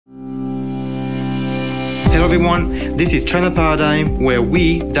Hello everyone, this is China Paradigm, where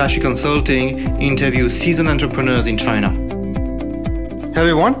we, Dashi Consulting, interview seasoned entrepreneurs in China. Hello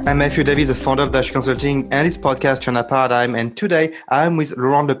everyone, I'm Matthew David, the founder of Dashi Consulting and its podcast China Paradigm, and today I'm with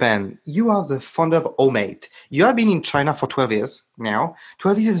Laurent Le Pen. You are the founder of Omate. You have been in China for 12 years now.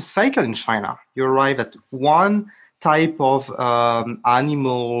 12 years is a cycle in China. You arrive at one type of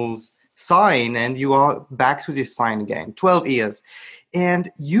animal sign and you are back to this sign again. 12 years.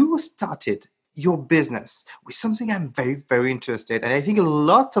 And you started your business with something I'm very, very interested, and I think a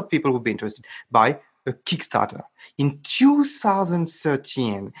lot of people will be interested by, a Kickstarter in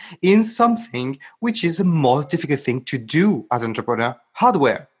 2013 in something which is the most difficult thing to do as an entrepreneur: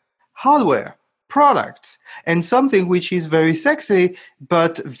 hardware, products, and something which is very sexy,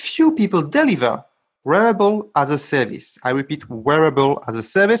 but few people deliver. Wearable as a service. I repeat, wearable as a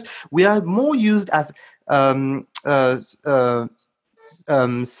service. We are more used as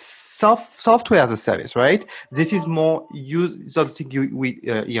software as a service, right? This is more something we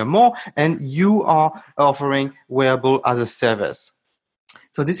hear more, and you are offering wearable as a service.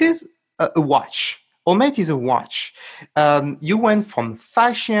 So this is a watch. Omate is a watch. You went from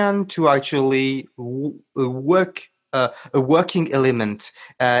fashion to actually a working element,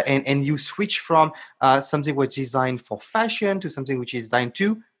 and you switch from something which is designed for fashion to something which is designed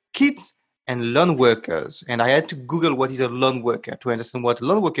to kids and loan workers. And I had to Google what is a loan worker to understand what a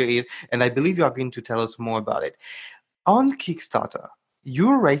loan worker is, and I believe you are going to tell us more about it. On Kickstarter,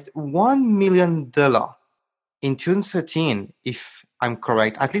 you raised $1 million in 2013, if I'm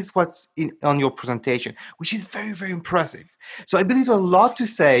correct, at least what's on your presentation, which is very, very impressive. So I believe a lot to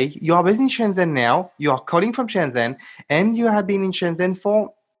say. You are based in Shenzhen now, you are calling from Shenzhen, and you have been in Shenzhen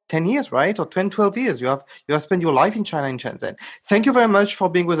for 10 years, right? Or 10, 12 years. You have spent your life in China, in Shenzhen. Thank you very much for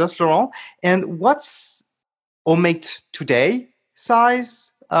being with us, Laurent. And what's Omate today?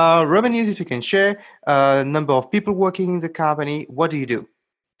 Size, revenues, if you can share, number of people working in the company. What do you do?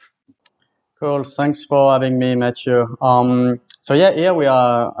 Cool. Thanks for having me, Matthew. Here we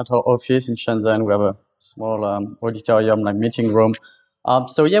are at our office in Shenzhen. We have a small auditorium, like meeting room.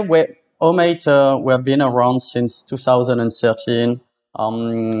 Omate, we have been around since 2013.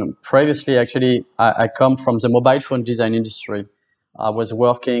 Previously, actually, I come from the mobile phone design industry. I was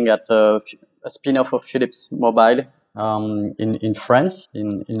working at a spin-off of Philips Mobile in France,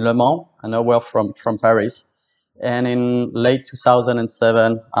 in Le Mans, an hour from Paris. And in late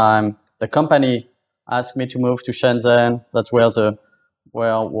 2007, the company asked me to move to Shenzhen. That's where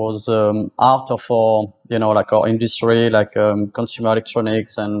was out of our industry, consumer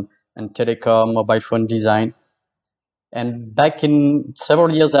electronics and telecom, mobile phone design. And back in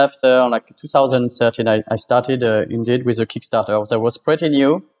several years after, 2013, I started indeed with a Kickstarter that was pretty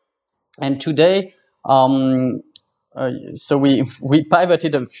new. And today, so we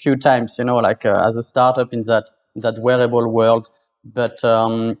pivoted a few times, as a startup in that wearable world. But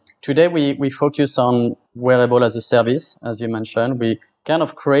today we focus on wearable as a service, as you mentioned. We kind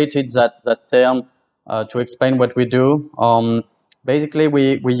of created that term to explain what we do. Basically,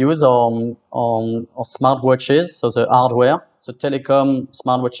 we use our smartwatches, so the hardware, so telecom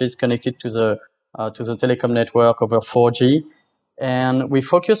smartwatches connected to the telecom network over 4G, and we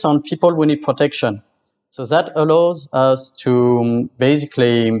focus on people who need protection. So that allows us to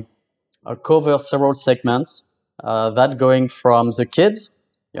basically cover several segments. That going from the kids,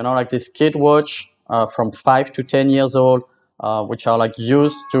 this kid watch from 5 to 10 years old, which are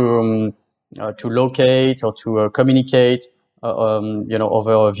used to locate or to communicate,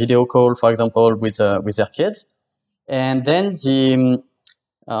 over a video call, for example, with their kids. And then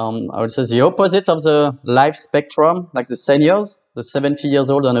I would say the opposite of the life spectrum, like the seniors, the 70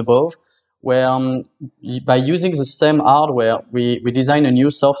 years old and above, where by using the same hardware, we design a new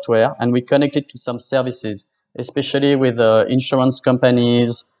software and we connect it to some services, especially with insurance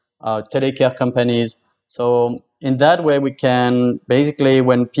companies, telecare companies. So in that way, we can basically,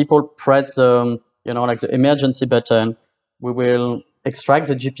 when people press, the emergency button, we will extract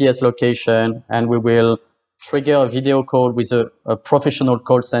the GPS location and we will trigger a video call with a professional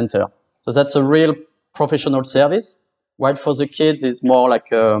call center. So that's a real professional service. While for the kids, it's more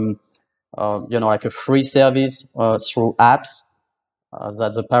like a free service through apps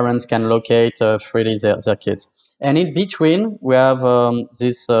that the parents can locate freely their kids. And in between, we have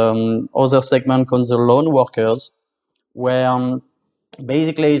this other segment called the loan workers, where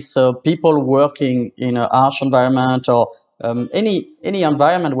basically it's people working in a harsh environment or any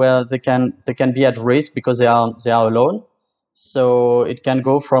environment where they can be at risk because they are alone. So it can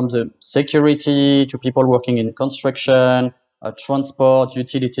go from the security to people working in construction, transport,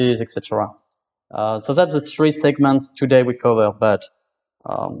 utilities, etc. So that's the three segments today we cover. But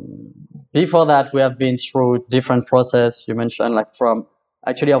before that, we have been through different process. You mentioned like from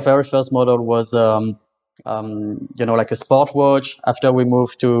actually our very first model was like a sport watch. After we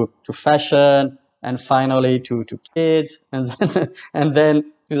moved to fashion, and finally to kids, and then and then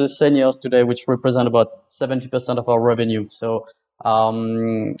to the seniors today, which represent about 70% of our revenue. So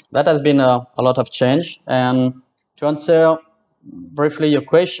that has been a lot of change. And to answer briefly your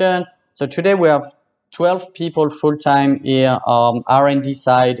question, so today we have 12 people full time here, R&D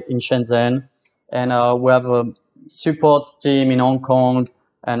side in Shenzhen, and we have a support team in Hong Kong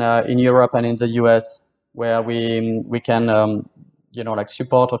and in Europe and in the US, where we can like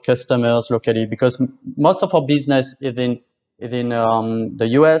support our customers locally, because most of our business is in the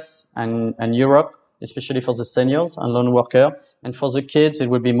US and Europe, especially for the seniors and lone worker, and for the kids it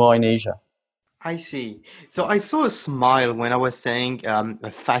will be more in Asia. I see. So I saw a smile when I was saying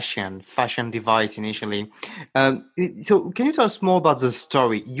a fashion device initially. So can you tell us more about the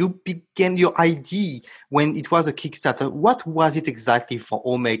story? You began your idea when it was a Kickstarter. What was it exactly for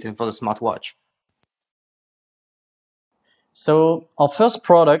Omate and for the smartwatch? So our first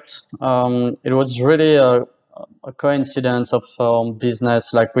product, it was really a coincidence of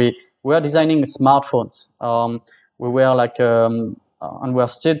business. Like we were designing smartphones. We were like, and we're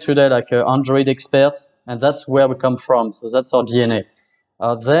still today like Android experts, and that's where we come from. So that's our DNA.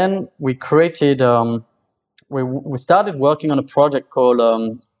 Then we created, we started working on a project called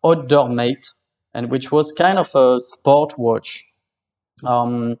Outdoor Mate, and which was kind of a sport watch.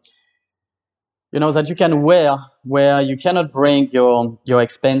 Um, that you can wear where you cannot bring your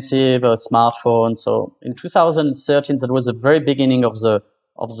expensive smartphone. So in 2013, that was the very beginning of the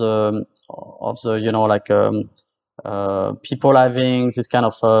people having this kind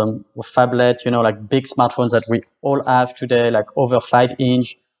of phablet, like big smartphones that we all have today, like over 5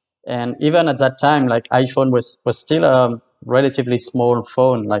 inch. And even at that time, like iPhone was still a relatively small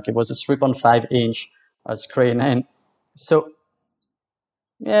phone, like it was a 3.5 inch screen. And so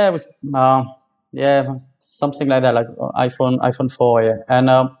yeah, yeah, something like that, like iPhone 4, yeah.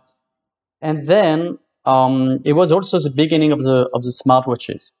 And then it was also the beginning of the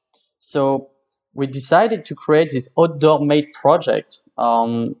smartwatches. So we decided to create this Outdoor Mate project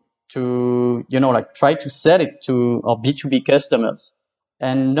to like try to sell it to our B2B customers,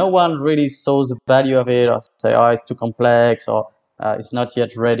 and no one really saw the value of it, or say, oh, it's too complex, or it's not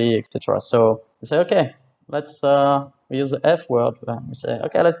yet ready, etc. So we say, okay, let's we use the F word. We say,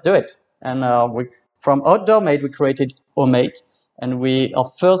 okay, let's do it. And we from Outdoor Mate we created Omate, and our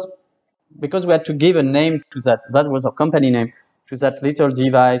first, because we had to give a name to that. That was our company name, to that little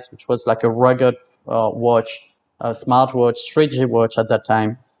device, which was like a rugged watch, a smartwatch, 3G watch at that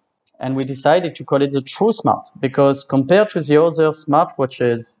time. And we decided to call it the True Smart, because compared to the other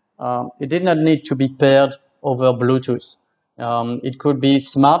smartwatches, it did not need to be paired over Bluetooth. It could be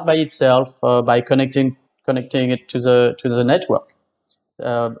smart by itself by connecting it to the network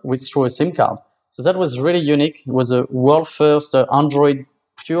through a SIM card. So that was really unique. It was a world first pure Android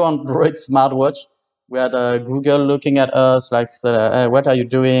smartwatch. We had Google looking at us like, hey, what are you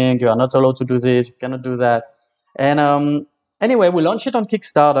doing? You are not allowed to do this. You cannot do that. And anyway, we launched it on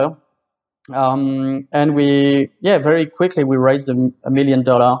Kickstarter. And very quickly we raised $1 million.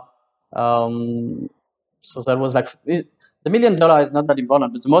 So that was like, the $1 million is not that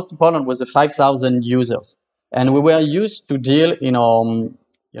important, but the most important was the 5,000 users. And we were used to deal with our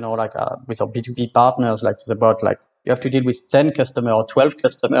B2B partners, like it's about like, you have to deal with 10 customers or 12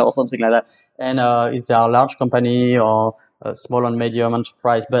 customers or something like that. And is there a large company or a small and medium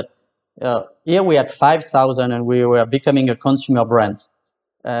enterprise? But here we had 5,000 and we were becoming a consumer brand.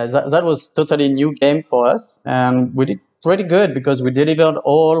 That was totally new game for us, and we did pretty good because we delivered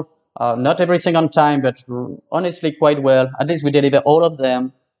all, not everything on time, but honestly quite well. At least we delivered all of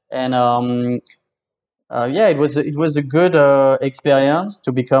them, and it was a good experience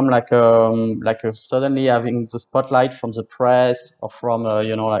to become suddenly having the spotlight from the press or from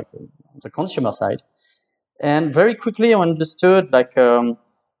the consumer side. And very quickly I understood we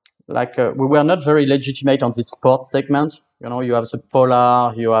were not very legitimate on this sports segment. You have the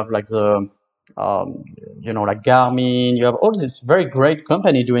Polar, you have like the like Garmin, you have all this very great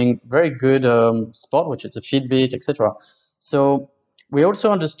company doing very good sport, which is the Fitbit, etc. So we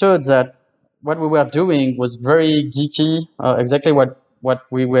also understood that what we were doing was very geeky, exactly what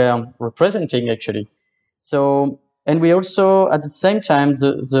we were representing actually. So, and we also at the same time,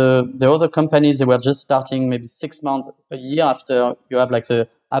 the other companies, they were just starting maybe 6 months, a year after. You have like the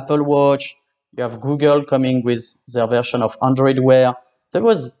Apple Watch, you have Google coming with their version of Android Wear. So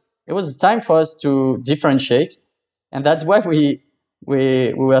it was time for us to differentiate, and that's why we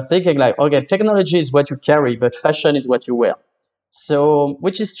were thinking like, okay, technology is what you carry, but fashion is what you wear. So,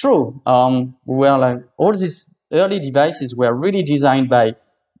 which is true. We were like all these early devices were really designed by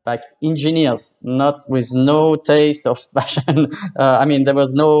like engineers, not with no taste of fashion. I mean, there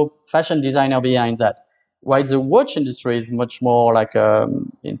was no fashion designer behind that. While the watch industry is much more like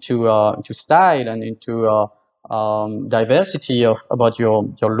into style and into diversity of about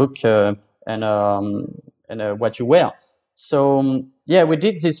your look and what you wear. So yeah, we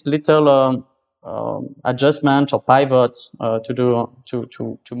did this little adjustment or pivot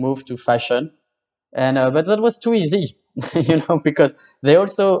to move to fashion, and but that was too easy, because they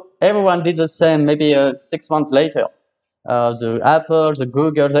also everyone did the same. Maybe 6 months later, the Apple, the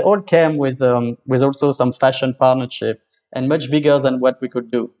Google, they all came with also some fashion partnership and much bigger than what we could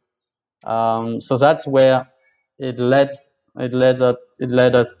do. So that's where it led it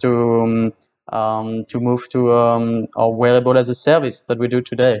led us to move to our wearable as a service that we do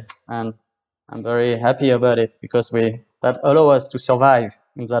today, and I'm very happy about it because we that allow us to survive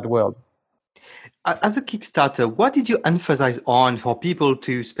in that world. As a Kickstarter, what did you emphasize on for people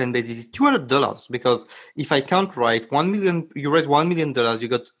to spend basically $200? Because if I count right, 1 million, you raised $1 million, you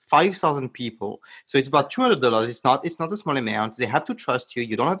got 5,000 people, so it's about $200. It's not a small amount. They have to trust you.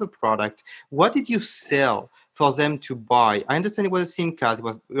 You don't have the product. What did you sell for them to buy? I understand it was a SIM card. It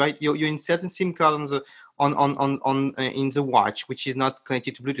was right. You insert a SIM card on the on in the watch, which is not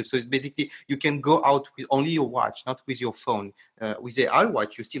connected to Bluetooth. So it's basically you can go out with only your watch, not with your phone. With the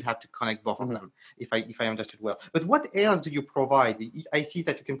iWatch, you still have to connect both of them, if I understood well. But what else do you provide? I see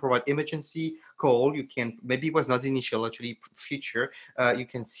that you can provide emergency call. You can, maybe it was not the initial actually feature. You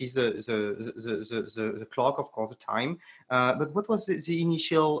can see the clock, of course, the time. But what was the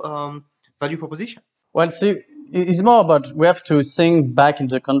initial value proposition? Well, see, it's more about we have to think back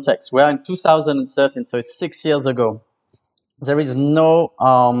into context. We're in 2013, so it's 6 years ago. There is no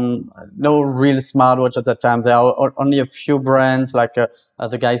real smartwatch at that time. There are only a few brands like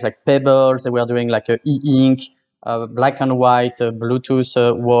the guys like Pebbles. They were doing like a e-ink, black and white Bluetooth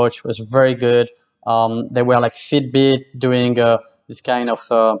watch was very good. They were like Fitbit doing this kind of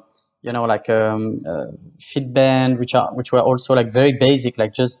like Fitband, which were also like very basic,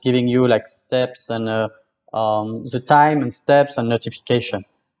 like just giving you like steps and the time and steps and notification.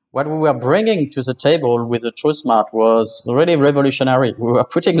 What we were bringing to the table with the TrueSmart was really revolutionary. We were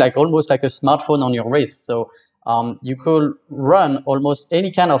putting like almost like a smartphone on your wrist, so you could run almost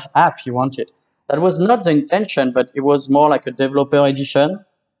any kind of app you wanted. That was not the intention, but it was more like a developer edition.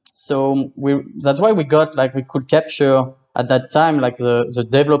 So that's why we could capture at that time like the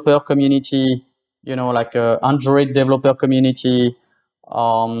developer community, like Android developer community.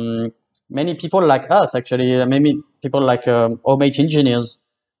 Many people like us actually, maybe people like homemade engineers,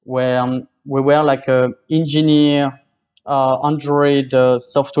 where we were like engineer Android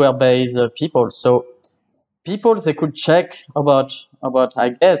software based people. So people they could check about I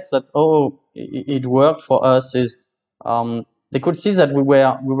guess that's how it worked for us is they could see that we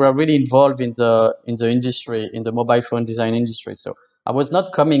were really involved in the industry, in the mobile phone design industry. So I was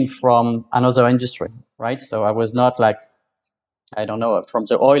not coming from another industry, right? So I was not like, I don't know, from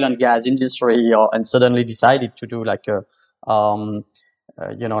the oil and gas industry, and suddenly decided to do like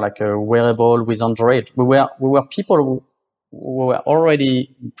like a wearable with Android. We were people who were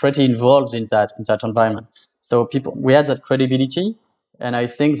already pretty involved in that environment. So we had that credibility, and I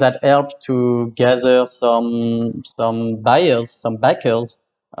think that helped to gather some buyers, some backers,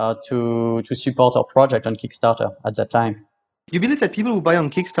 to support our project on Kickstarter at that time. You believe that people who buy on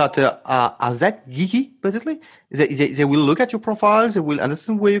Kickstarter are that geeky, basically? They will look at your profiles, they will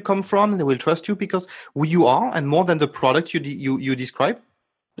understand where you come from, they will trust you because who you are, and more than the product you describe?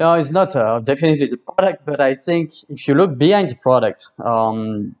 No, it's not definitely the product, but I think if you look behind the product,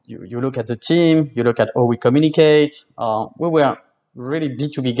 you look at the team, you look at how we communicate. We were really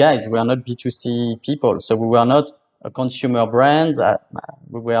B2B guys. We are not B2C people. So we were not a consumer brand.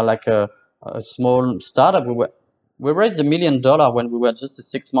 We were like a small startup. We raised $1 million when we were just a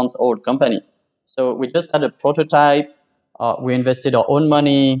 6 months old company. So we just had a prototype. We invested our own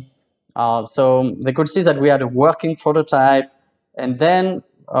money. So they could see that we had a working prototype. And then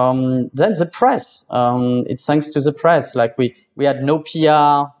the press. It's thanks to the press. Like we had no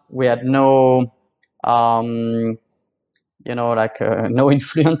PR, we had no no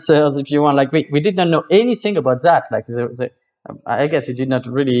influencers, if you want. Like we did not know anything about that. Like I guess it did not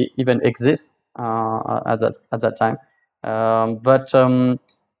really even exist at that time. But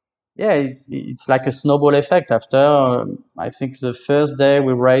yeah, it's like a snowball effect. After I think the first day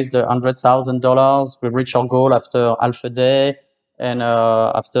we raised $100,000. We reached our goal after half a day, and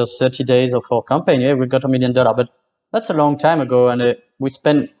after 30 days of our campaign, yeah, we got $1 million. But that's a long time ago, and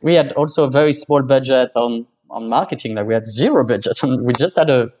we had also a very small budget on marketing. Like we had zero budget, and we just had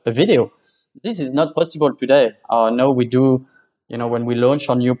a video. This is not possible today. No, we do. When we launch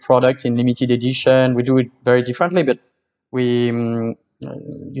a new product in limited edition, we do it very differently. But we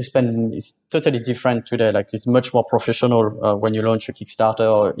it's totally different today. Like it's much more professional when you launch a Kickstarter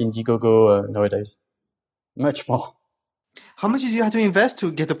or Indiegogo nowadays. Much more. How much did you have to invest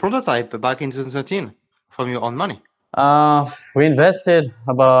to get a prototype back in 2013 from your own money? We invested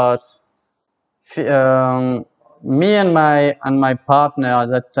about me and my partner at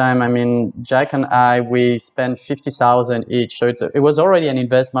that time. I mean, Jack and I, we spent 50,000 each. So it was already an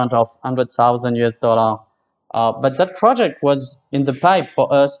investment of $100,000. But that project was in the pipe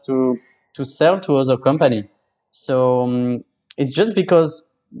for us to sell to other company. So it's just because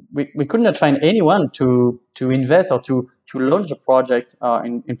we could not find anyone to invest or to launch the project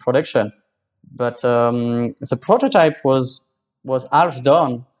in production. But the prototype was half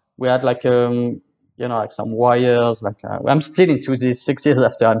done. We had like like some wires. Like I'm still into this 6 years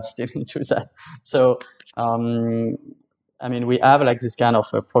after. I'm still into that. So I mean, we have like this kind of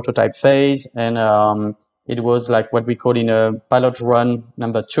a prototype phase, and it was like what we call in a pilot run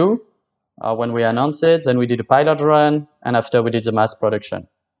number 2 when we announced it. Then we did a pilot run, and after we did the mass production.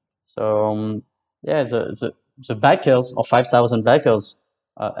 So yeah, the backers or 5,000 backers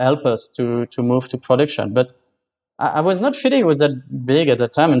help us to move to production. But I was not feeling it was that big at the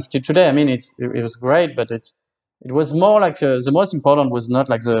time, and still today. I mean, it was great, but it was more like the most important was not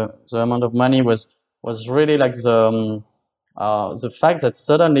like the amount of money, was really like the fact that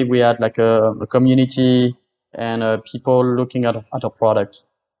suddenly we had like a community and people looking at our product.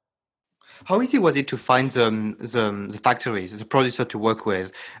 How easy was it to find the factories, the producer to work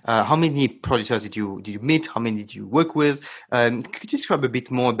with? How many producers did you meet? How many did you work with? Could you describe a bit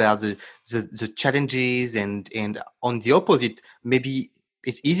more about the challenges and on the opposite, maybe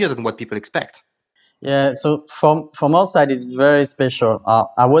it's easier than what people expect? Yeah, so from our side, it's very special.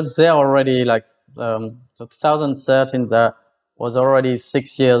 I was there already, like so 2013. That was already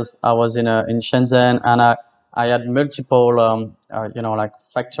 6 years. I was in Shenzhen, and I had multiple like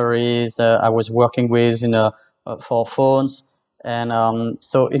factories I was working with for phones, and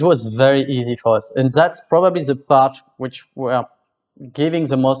so it was very easy for us. And that's probably the part which we're giving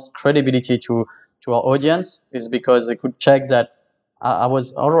the most credibility to our audience, is because they could check that I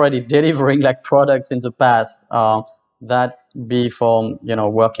was already delivering like products in the past, that be from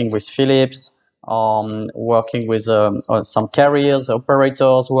working with Philips, working with some carriers,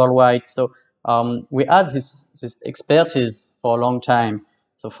 operators worldwide. So we had this expertise for a long time.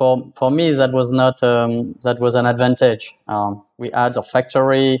 So for me, that was not that was an advantage. We had a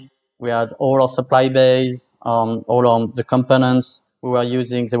factory, we had all our supply base, all the components we were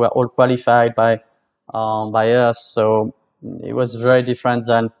using. They were all qualified by us. So it was very different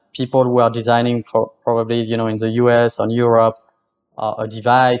than people who are designing probably in the US or Europe a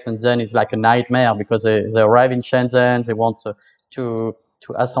device, and then it's like a nightmare because they arrive in Shenzhen, they want to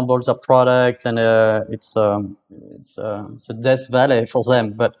assemble the product, and it's a death valley for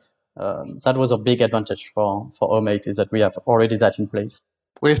them. But that was a big advantage for Omate, is that we have already that in place.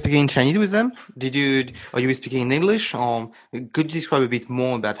 Were you speaking Chinese with them? Are you speaking in English? Could you describe a bit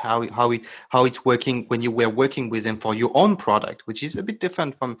more about how it's working when you were working with them for your own product, which is a bit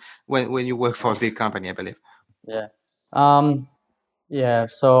different from when you work for a big company, I believe. Yeah. Yeah.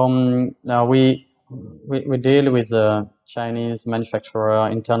 So now we deal with Chinese manufacturer,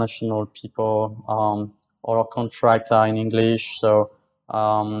 international people. All our contracts are in English, so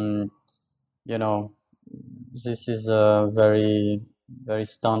this is a very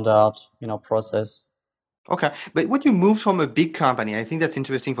standard process. Okay, but when you move from a big company, I think that's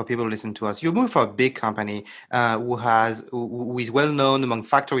interesting for people to listen to us. You move from a big company who is well known among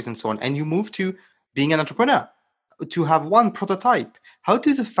factories and so on, and you move to being an entrepreneur, to have one prototype. How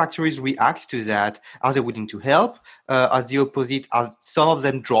do the factories react to that? Are they willing to help? Are the opposite? Are some of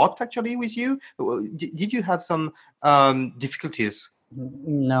them dropped actually with you? Did you have some difficulties?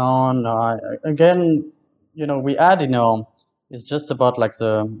 No. Again, we had, it's just about like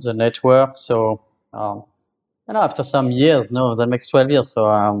the network. So, after some years, that makes 12 years. So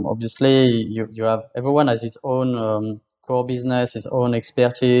obviously you have, everyone has his own core business, his own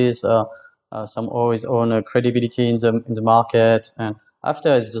expertise, some his own credibility in the market. And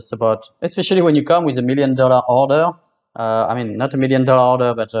after, it's just about, especially when you come with $1 million order, I mean, not $1 million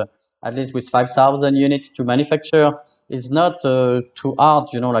order, but at least with 5,000 units to manufacture, it's not too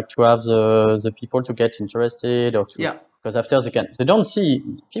hard, like to have the people to get interested, or because after they don't see,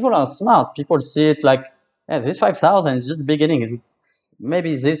 people are smart. People see it like, yeah, this 5,000 is just the beginning.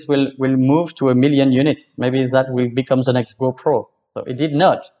 Maybe this will move to 1 million units. Maybe that will become the next GoPro. So it did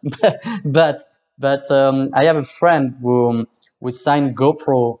not, but But I have a friend who signed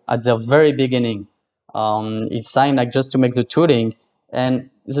GoPro at the very beginning. He signed like just to make the tooling, and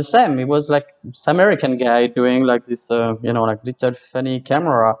the same. He was like this American guy doing like this, like little funny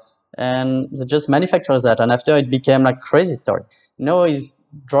camera, and they just manufactured that. And after it became like crazy story. Now he's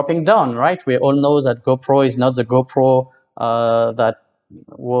dropping down, right? We all know that GoPro is not the GoPro that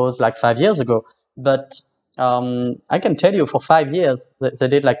was like 5 years ago, but I can tell you for 5 years they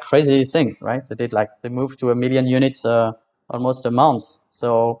did like crazy things, right? They moved to 1 million units almost a month.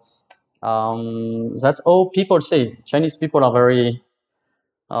 So that's all people say. Chinese people are very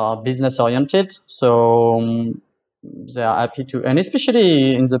business oriented, so they are happy to, and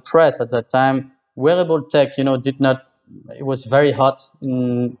especially in the press at that time, wearable tech, did not. It was very hot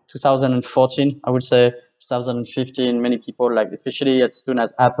in 2014, I would say. 2015, many people like, especially as soon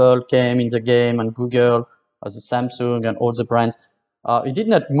as Apple came in the game and Google, as Samsung and all the brands, it did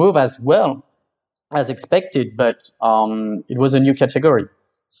not move as well as expected, but it was a new category.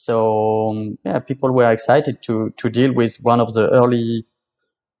 So yeah, people were excited to deal with one of the early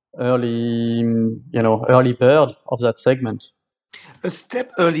bird of that segment. A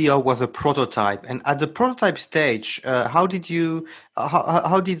step earlier was a prototype, and at the prototype stage, how did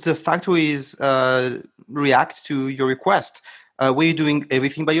the factories react to your request? Were you doing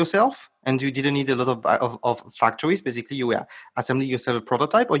everything by yourself, and you didn't need a lot of factories? Basically, you were assembling yourself a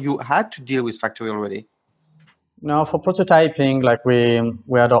prototype, or you had to deal with factory already? Now for prototyping, like we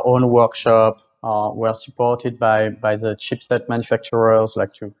had our own workshop. We are supported by the chipset manufacturers,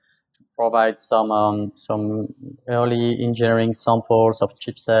 like to provide some early engineering samples of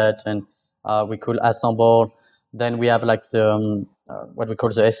chipset, and we could assemble. Then we have like the what we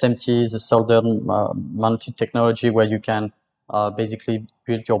call the SMT, the solder mounted technology, where you can basically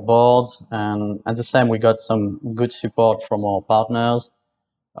build your boards. And at the same, we got some good support from our partners.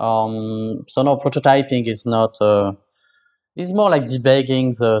 So no, prototyping is not. It's more like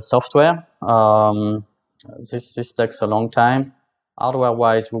debugging the software. This takes a long time.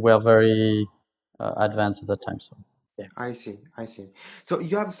 Hardware-wise, we were very advanced at that time. So yeah. I see. So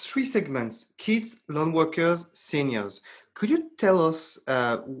you have three segments: kids, lone workers, seniors. Could you tell us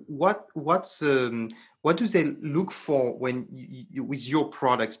what do they look for when with your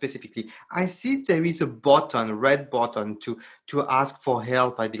product specifically? I see there is a button, red button to ask for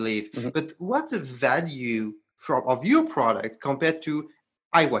help, I believe. Mhm. But what's the value of your product compared to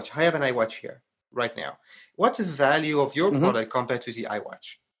iWatch? I have an iWatch here right now. What's the value of your product compared to the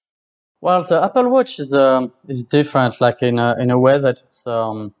iWatch? Well, the Apple Watch is different, like in a way that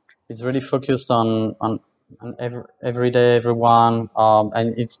it's really focused on everyday everyone,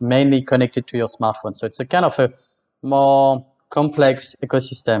 and it's mainly connected to your smartphone. So it's a kind of a more complex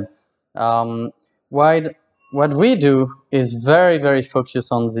ecosystem. While what we do is very, very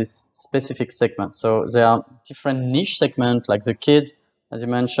focused on this specific segment. So there are different niche segments, like the kids, as you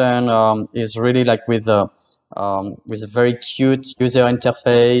mentioned, is really like with a very cute user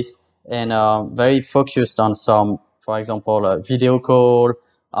interface, and very focused on some, for example, video call.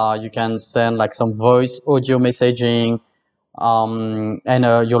 You can send like some voice, audio messaging,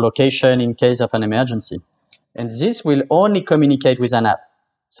 and your location in case of an emergency. And this will only communicate with an app.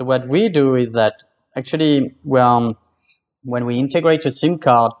 So what we do is that actually, when we integrate a SIM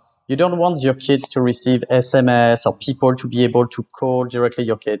card, you don't want your kids to receive SMS or people to be able to call directly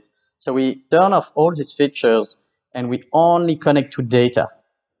your kids. So we turn off all these features and we only connect to data.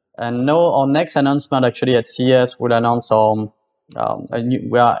 And now our next announcement actually at CES will announce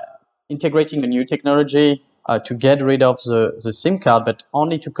we are integrating a new technology to get rid of the SIM card, but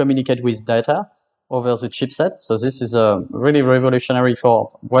only to communicate with data over the chipset. So this is really revolutionary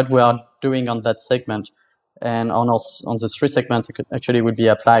for what we are doing on that segment, and on the three segments it actually would be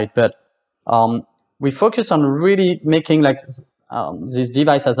applied. But we focus on really making like this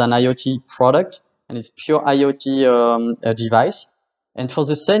device as an IoT product, and it's pure IoT device. And for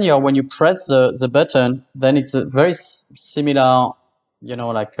the senior, when you press the button, then it's a very similar,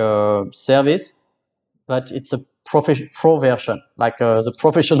 service, but it's a pro version, like the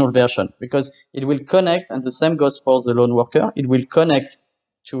professional version, because it will connect, and the same goes for the lone worker. It will connect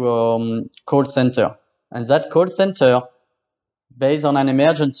to a call center, and that call center, based on an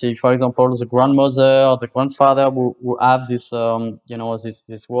emergency, for example, the grandmother or the grandfather who have this,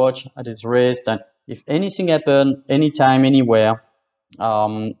 this watch at his wrist, and if anything happen, anytime, anywhere,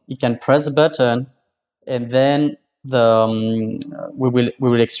 you can press the button, and then we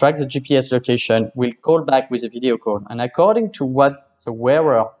will extract the GPS location. We'll call back with a video call, and according to what the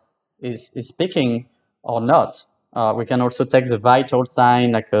wearer is speaking or not, we can also take the vital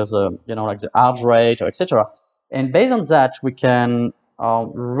sign, like the heart rate, or etc. And based on that, we can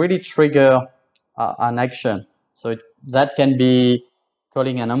really trigger an action. So that can be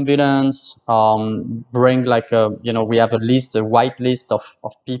calling an ambulance, bring like we have a white list of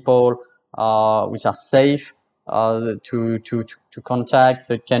people which are safe to contact.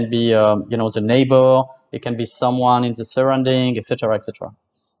 So it can be the neighbor, it can be someone in the surrounding, etc., etc.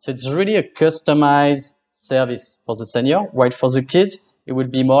 So it's really a customized service for the senior. While for the kids, it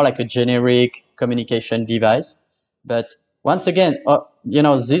would be more like a generic communication device. But once again,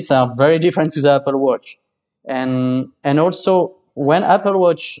 these are very different to the Apple Watch. And also when Apple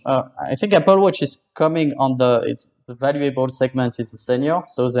Watch, I think Apple Watch is coming on the valuable segment is the senior.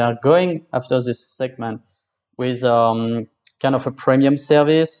 So they are going after this segment with kind of a premium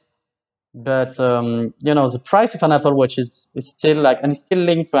service. But the price of an Apple Watch is still and it's still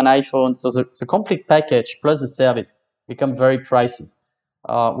linked to an iPhone. So the complete package plus the service become very pricey.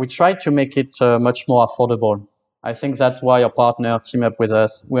 We try to make it much more affordable. I think that's why our partner team up with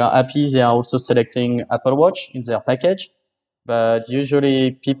us. We are happy they are also selecting Apple Watch in their package, but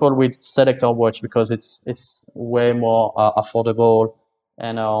usually people will select our watch because it's way more affordable,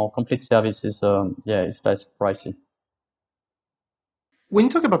 and our complete service is is less pricey. When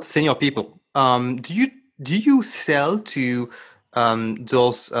you talk about senior people, do you sell to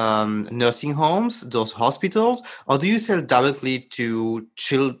those nursing homes, those hospitals, or do you sell directly to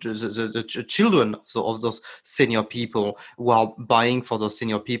the children of those senior people who are buying for those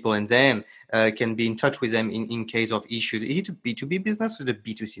senior people, and then can be in touch with them in case of issues? Is it a B2B business or the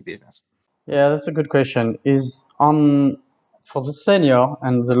B2C business? Yeah, that's a good question. Is on For the senior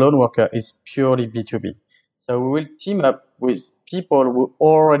and the lone worker is purely B2B. So we will team up with people who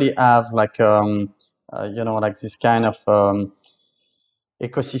already have like this kind of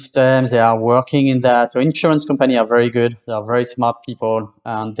ecosystems. They are working in that. So insurance company are very good. They are very smart people,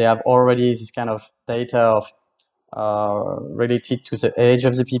 and they have already this kind of data of related to the age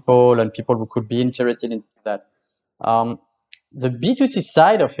of the people and people who could be interested in that. The B2C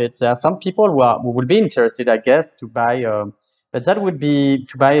side of it, there are some people who will be interested, I guess, to buy, but that would be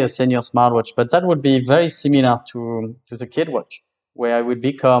to buy a senior smartwatch. But that would be very similar to the kid watch, where it would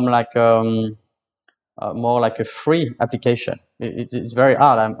become like more like a free application. It is very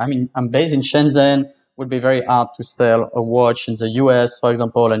hard. I'm based in Shenzhen. It would be very hard to sell a watch in the US, for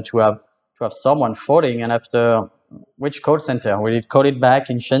example, and to have someone phoning and after which call center will it call it back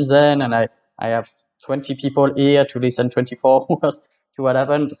in Shenzhen, and I have 20 people here to listen 24 hours to what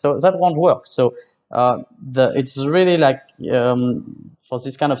happened. So that won't work. So it's really like for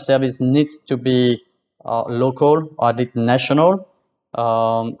this kind of service needs to be local or at least national,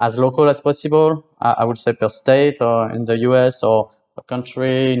 as local as possible. I would say per state, or in the US or a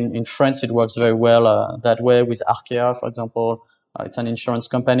country. In France, it works very well that way with Arkea, for example. It's an insurance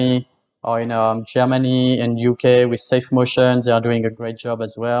company. Or in Germany and UK with Safe Motion, they are doing a great job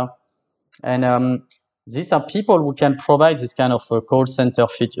as well. And these are people who can provide this kind of call center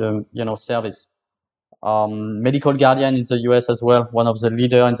service. Medical Guardian in the US as well, one of the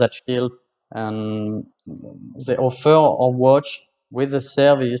leaders in that field, and they offer a watch with the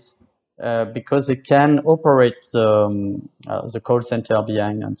service because they can operate the call center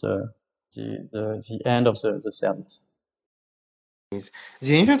behind and the end of the service.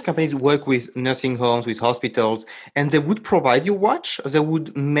 The insurance companies work with nursing homes, with hospitals, and they would provide your watch. They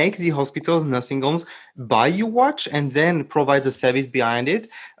would make the hospitals, nursing homes buy your watch and then provide the service behind it,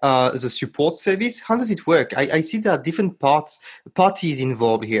 the support service. How does it work? I see there are different parties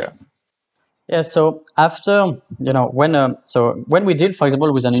involved here. Yeah, so after, when we deal, for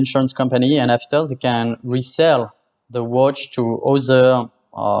example, with an insurance company, and after they can resell the watch to other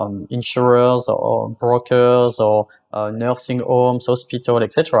insurers or brokers or nursing homes, hospital,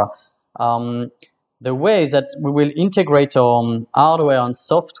 etc. The way is that we will integrate hardware and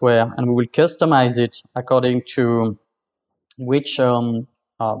software, and we will customize it according to which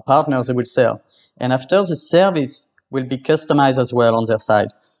partners they will sell. And after, the service will be customized as well on their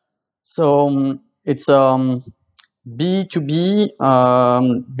side. So it's B2B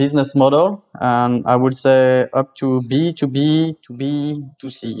business model, and I would say up to B2B to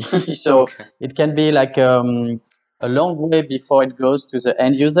B2C. So Okay. it can be like a long way before it goes to the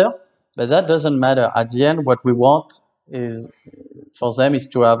end user, but that doesn't matter. At the end, what we want is for them is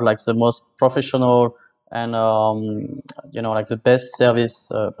to have like the most professional and like the best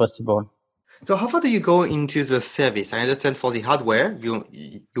service possible. So how far do you go into the service? I understand for the hardware, you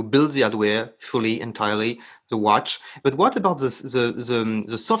build the hardware fully, entirely, the watch. But what about the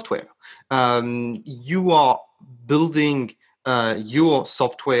software? You are building your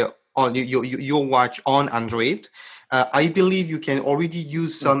software on your watch on Android. I believe you can already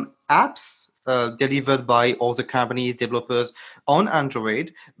use some apps delivered by all the companies, developers on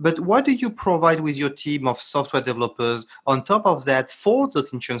Android. But what do you provide with your team of software developers on top of that for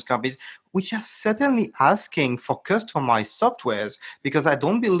those insurance companies, which are certainly asking for customized softwares? Because I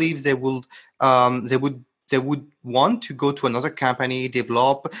don't believe they would want to go to another company,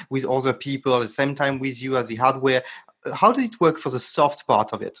 develop with other people at the same time with you as the hardware. How does it work for the soft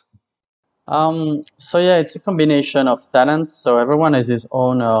part of it? So yeah, it's a combination of talents. So everyone has his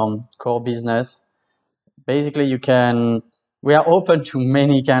own core business. Basically, we are open to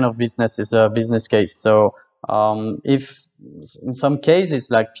many kind of businesses, business case. So if in some cases,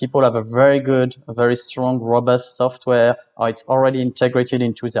 like people have a very strong, robust software, or it's already integrated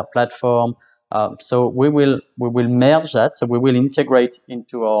into their platform. So we will merge that. So we will integrate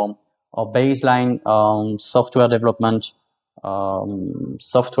into our baseline software development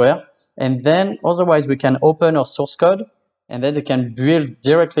software, and then otherwise we can open our source code, and then they can build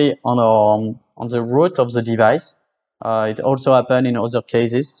directly on the root of the device. It also happens in other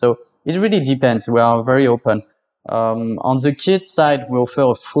cases, so it really depends. We are very open. On the kit side, we offer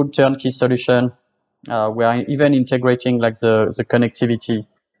a full turnkey solution. We are even integrating like the connectivity.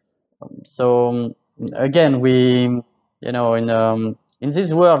 So again, in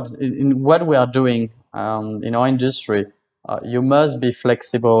this world, in what we are doing in our industry, you must be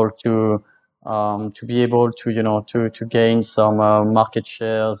flexible to be able to to gain some market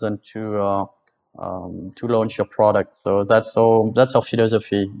shares and to launch your product. So that's our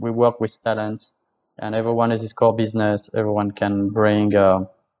philosophy. We work with talents, and everyone has his core business. Everyone can bring his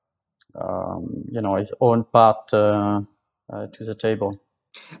own part to the table.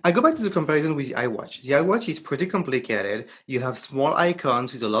 I go back to the comparison with the iWatch. The iWatch is pretty complicated. You have small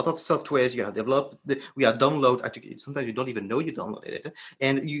icons with a lot of softwares. You have developed, we have download. Sometimes you don't even know you downloaded it,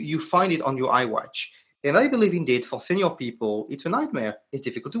 and you find it on your iWatch. And I believe indeed for senior people, it's a nightmare. It's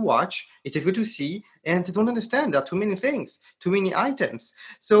difficult to watch, it's difficult to see, and they don't understand. There are too many things, too many items.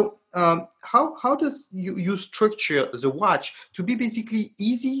 So how does you structure the watch to be basically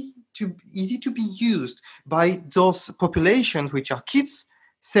easy to be used by those populations which are kids,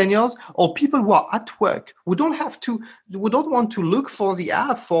 seniors, or people who are at work, who don't want to look for the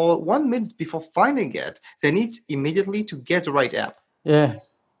app for 1 minute before finding it. They need immediately to get the right app. Yeah,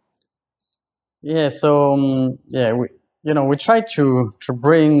 yeah. So we try to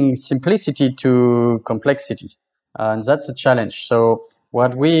bring simplicity to complexity, and that's a challenge. So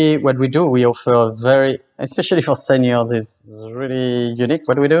what we do, we offer especially for seniors, is really unique.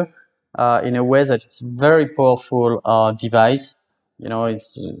 What we do, in a way that it's very powerful device.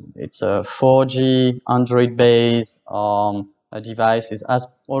 It's a 4G Android based a device, is as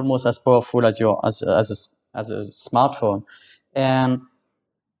almost as powerful as a smartphone. And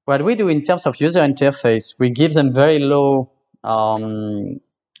what we do in terms of user interface, we give them very low, like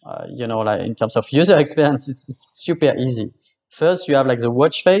in terms of user experience, it's super easy. First, you have like the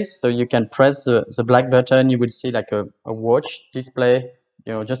watch face, so you can press the black button, you will see like a watch display,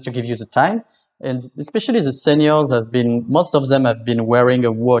 just to give you the time. And especially the seniors most of them have been wearing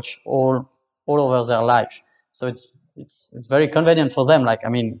a watch all over their life. So it's very convenient for them. Like, I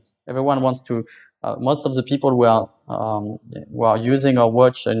mean, everyone wants to, most of the people who are using our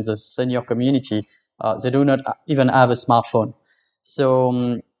watch in the senior community, they do not even have a smartphone.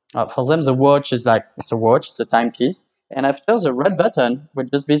 So for them, the watch is like, it's a watch, it's a timepiece. And after, the red button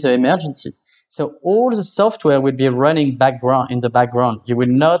would just be the emergency. So all the software will be running in the background. They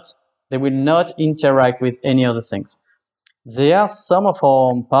will not interact with any other things. There are some of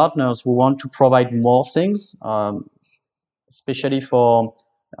our partners who want to provide more things, especially for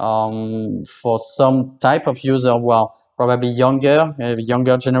some type of user who are probably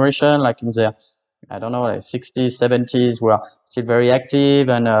younger generation, like in their, I don't know, like 60s, 70s, who are still very active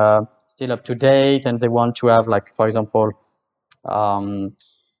and still up to date, and they want to have, like, for example,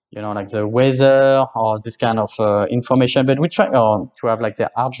 like the weather or this kind of information. But we try to have like the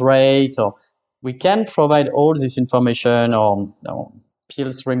heart rate, or we can provide all this information, or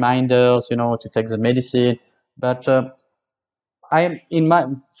pills reminders, to take the medicine. But my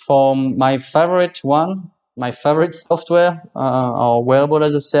favorite software or wearable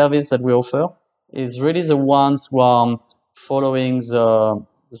as a service that we offer is really the ones who are following the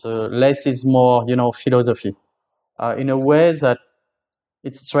less is more, philosophy, in a way that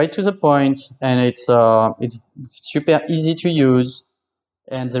it's straight to the point, and it's super easy to use,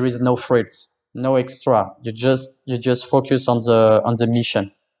 and there is no frills, no extra. You just focus on the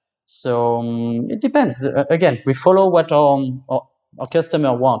mission. So it depends. Again, we follow what our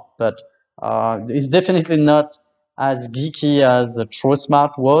customer want, but it's definitely not as geeky as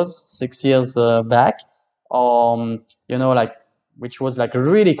TrueSmart was 6 years back. Like which was like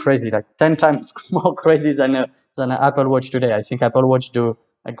really crazy, like 10 times more crazy than an Apple Watch today. I think Apple Watch do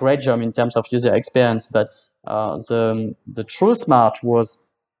a great job in terms of user experience, but the True Smart was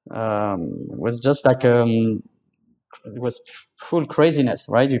just like it was full craziness,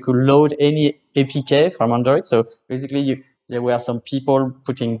 right? You could load any APK from Android. So basically, there were some people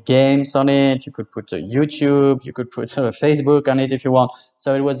putting games on it. You could put YouTube, you could put Facebook on it if you want.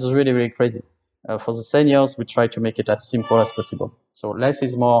 So it was really, really crazy. For the seniors, we try to make it as simple as possible. So less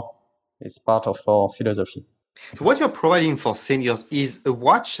is more is part of our philosophy. So what you're providing for seniors is a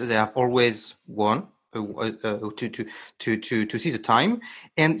watch they have always worn to see the time,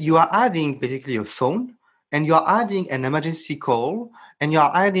 and you are adding basically a phone, and you are adding an emergency call, and you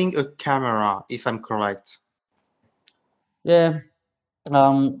are adding a camera, if I'm correct. Yeah.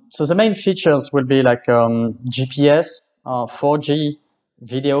 So the main features will be like GPS, 4G,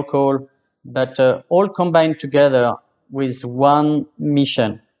 video call, but all combined together with one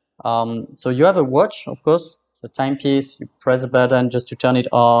mission. So you have a watch, of course, the timepiece. You press a button just to turn it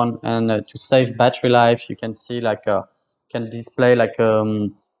on, and to save battery life, you can see like can display like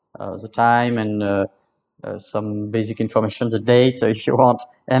the time and some basic information, the date if you want.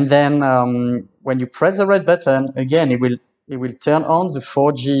 And then when you press the red button, again, it will turn on the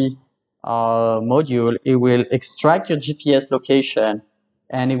 4G module. It will extract your GPS location,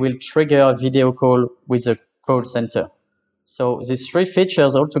 and it will trigger a video call with a call center. So these three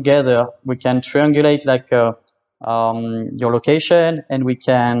features all together, we can triangulate like your location, and we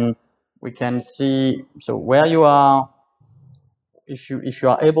can see so where you are, if you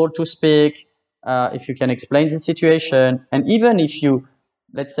are able to speak, if you can explain the situation, and even if you,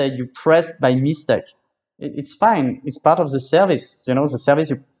 let's say, you pressed by mistake, it's fine. It's part of the service. You know, the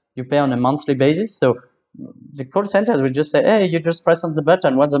service you pay on a monthly basis. So the call centers will just say, hey, you just press on the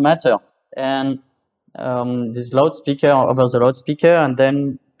button. What's the matter? And this loudspeaker over the loudspeaker, and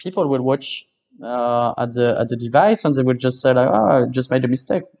then people will watch at the device, and they will just say like, oh, I just made a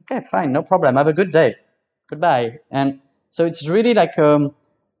mistake. Okay, fine, no problem. Have a good day. Goodbye. And so it's really like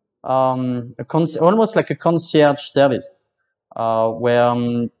almost like a concierge service,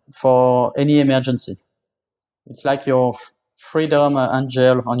 where for any emergency, it's like your freedom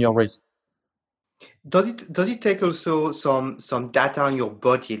angel on your wrist. Does it take also some data on your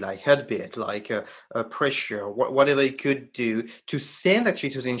body, like heartbeat, like pressure, whatever it could do, to send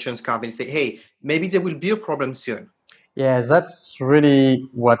actually to the insurance company and say, hey, maybe there will be a problem soon? Yeah, that's really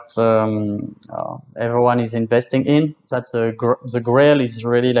what everyone is investing in. That's the grail is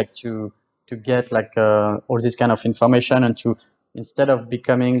really like to get like all this kind of information, and to, instead of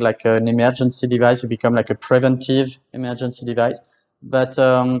becoming like an emergency device, you become like a preventive emergency device. But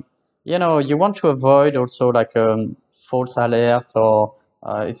you know, you want to avoid also like false alert, or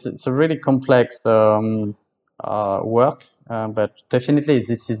it's a really complex work. But definitely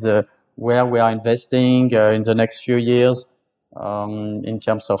this is where we are investing in the next few years, in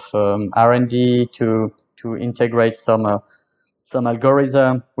terms of R&D to integrate some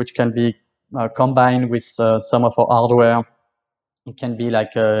algorithm which can be combined with some of our hardware. It can be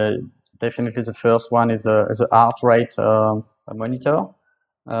like definitely the first one is a heart rate monitor.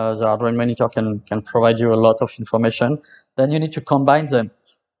 The heart rate monitor can provide you a lot of information. Then you need to combine them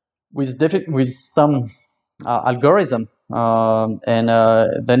with some algorithm, and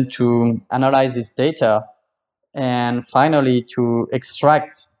then to analyze this data, and finally to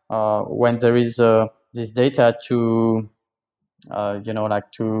extract when there is this data to you know,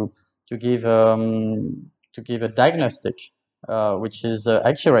 like to give a diagnostic which is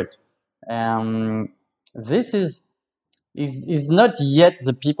accurate. This is not yet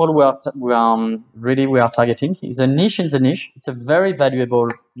the people we are targeting. It's a niche in the niche. It's a very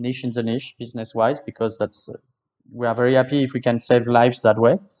valuable niche in the niche business wise, because that's we are very happy if we can save lives that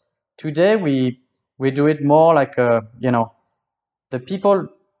way. Today we do it more like you know, the people,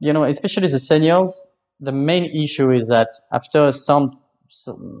 you know, especially the seniors. The main issue is that after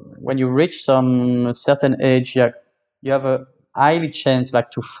when you reach some certain age, you have a highly chance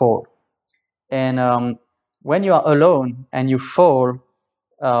like to fall. And when you are alone and you fall,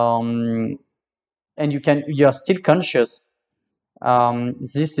 and you are still conscious,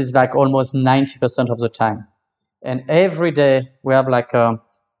 this is like almost 90% of the time. And every day we have like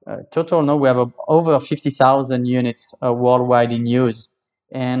total, no, we have over 50,000 units worldwide in use.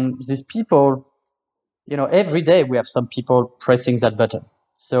 And these people, you know, every day we have some people pressing that button.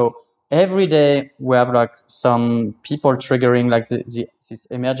 So every day we have like some people triggering like this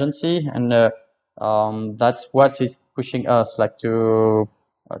emergency, and that's what is pushing us like to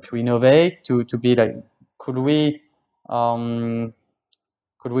innovate, to be like, could we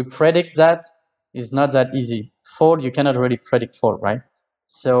predict that? It's not that easy. fall, you cannot really predict fall, right?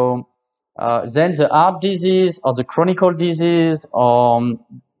 So then the heart disease or the chronic disease,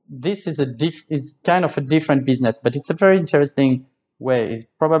 this is is kind of a different business, but it's a very interesting way. It's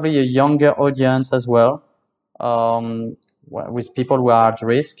probably a younger audience as well, with people who are at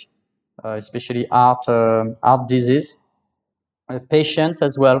risk, especially heart disease. Patient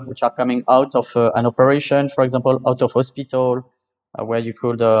as well, which are coming out of an operation, for example, out of hospital, where you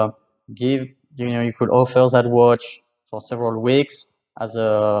could give, you could offer that watch for several weeks as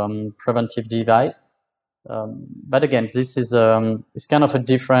a preventive device. But again, this is it's kind of a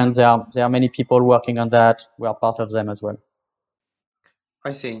different. There are many people working on that. We are part of them as well.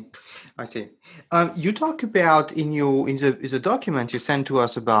 I see. I see. You talk about in the document you sent to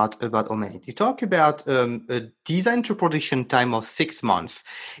us about Omate. You talk about a design to production time of 6 months.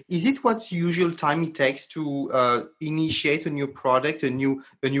 Is it what's the usual time it takes to initiate a new product, a new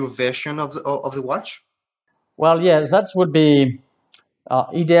version of the watch? Well, yeah, that would be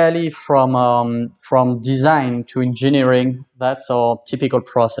ideally from design to engineering. That's our typical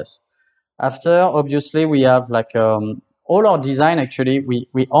process. After, obviously, we have like all our design. Actually,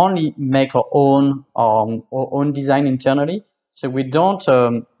 we only make our own design internally. So we don't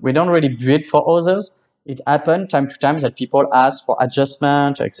really build for others. It happens time to time that people ask for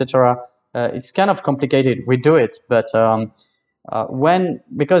adjustment, etc. It's kind of complicated. We do it, but when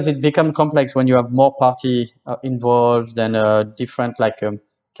because it becomes complex when you have more party involved and different like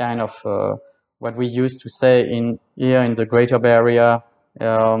kind of what we used to say in here in the Greater Bay Area.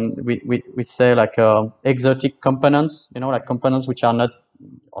 We say like exotic components, like components which are not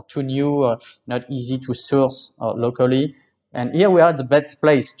or too new or not easy to source locally. And here we are the best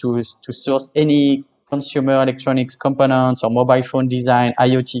place to source any consumer electronics components or mobile phone design,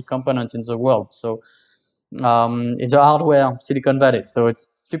 IoT components in the world. So it's a hardware Silicon Valley, so it's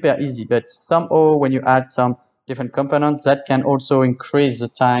super easy. But somehow when you add some different components, that can also increase the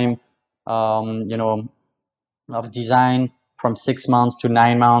time, of design from 6 months to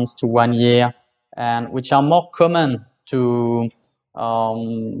 9 months to 1 year, and which are more common to I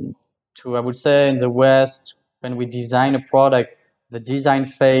would say in the West. When we design a product, the design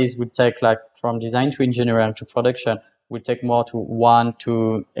phase would take like from design to engineering to production would take more to 1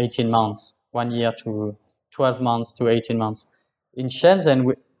 to 18 months, 1 year to 12 months to 18 months. In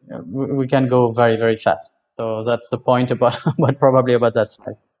Shenzhen, we can go very, very fast. So that's the point about, but probably about that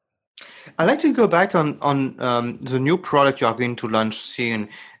side. I'd like to go back on the new product you are going to launch soon.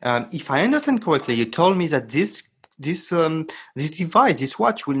 If I understand correctly, you told me that this device, this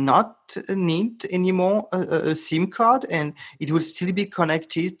watch, will not need anymore a SIM card, and it will still be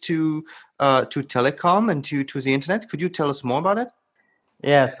connected to telecom and to the internet. Could you tell us more about it?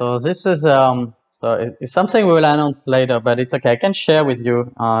 Yeah, so this is it's something we will announce later, but it's okay. I can share with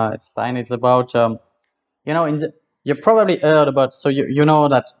you. It's fine. It's about you probably heard about, so you know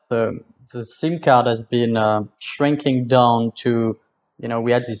that the SIM card has been shrinking down to,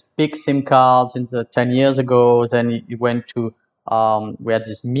 we had these big SIM cards in the 10 years ago, then it went to we had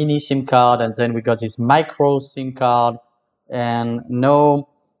this mini SIM card, and then we got this micro SIM card, and now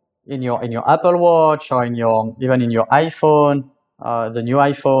in your Apple Watch or even in your iPhone, the new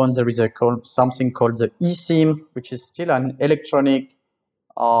iPhone, there is something called the eSIM, which is still an electronic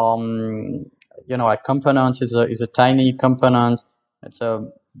a component. Is a tiny component. It's a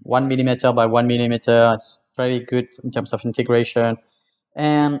 1 millimeter by 1 millimeter. It's very good in terms of integration,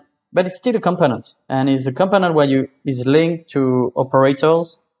 but it's still a component, and it's a component where is linked to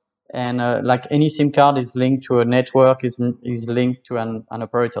operators, and like any SIM card is linked to a network, is linked to an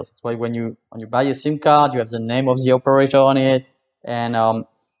operator. That's why when you buy a SIM card, you have the name of the operator on it, and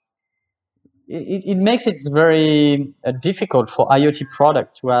it makes it very difficult for IoT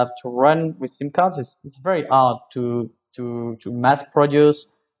product to have to run with SIM cards. It's very hard to mass produce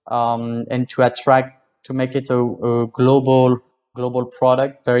and to make it a global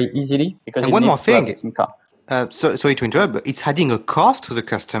product very easily, because And it one more needs to have thing, a SIM card. sorry to interrupt, but it's adding a cost to the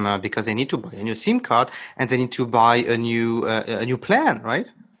customer because they need to buy a new SIM card and they need to buy a new plan, right?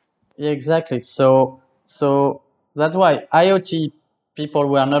 Yeah, exactly. So that's why IoT people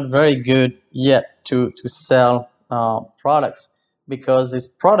were not very good yet to sell products, because this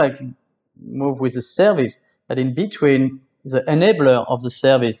product move with a service, but in between the enabler of the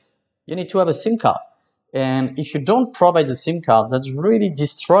service, you need to have a SIM card. And if you don't provide the SIM card, that's really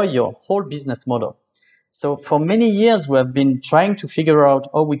destroy your whole business model. So for many years, we have been trying to figure out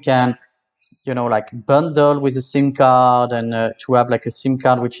how we can, like bundle with a SIM card, and to have like a SIM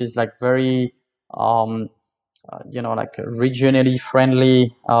card which is like very, like regionally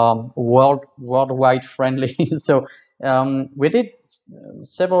friendly, worldwide friendly. So we did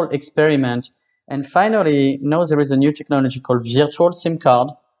several experiments, And finally, now there is a new technology called virtual SIM card.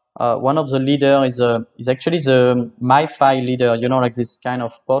 One of the leader is actually the MiFi leader. Like this kind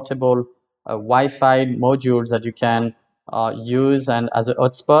of portable Wi-Fi modules that you can use and as a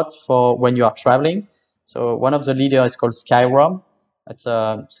hotspot for when you are traveling. So one of the leader is called Skyroam. It's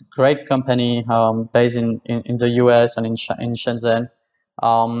a great company based in the US and in Shenzhen.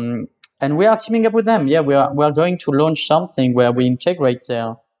 And we are teaming up with them. Yeah, we are going to launch something where we integrate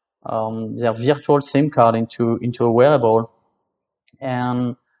their virtual SIM card into a wearable,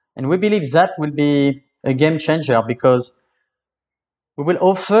 and we believe that will be a game changer because we will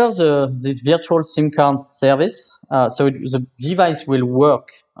offer this virtual SIM card service. So the device will work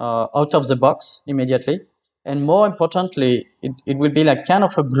out of the box immediately, and more importantly, it will be like kind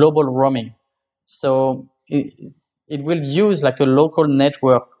of a global roaming. So it will use like a local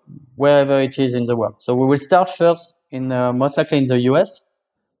network wherever it is in the world. So we will start first in most likely in the US,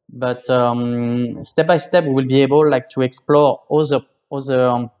 but step by step we will be able like to explore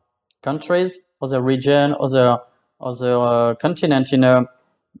other countries, other region, other continent,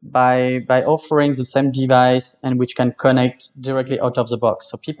 by offering the same device and which can connect directly out of the box.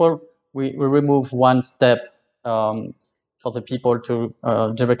 So we remove one step for the people to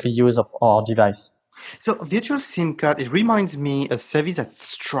directly use of our device. So virtual SIM card, it reminds me a service that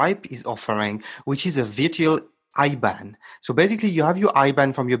Stripe is offering, which is a virtual IBAN. So basically you have your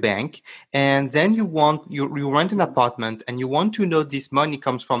IBAN from your bank, and then you rent an apartment and you want to know this money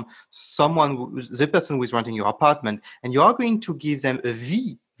comes from the person who is renting your apartment, and you are going to give them a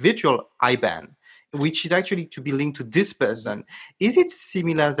virtual IBAN, which is actually to be linked to this person. Is it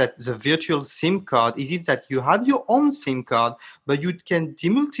similar that the virtual SIM card, is it that you have your own SIM card, but you can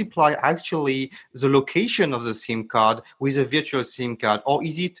demultiply actually the location of the SIM card with a virtual SIM card? Or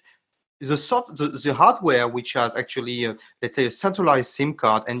is it the hardware which has actually, let's say, a centralized SIM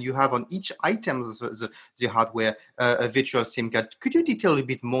card, and you have on each item of the hardware a virtual SIM card? Could you detail a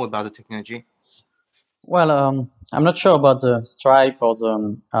bit more about the technology? Well, I'm not sure about the Stripe or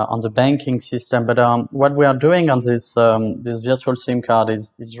on the banking system, but what we are doing on this virtual SIM card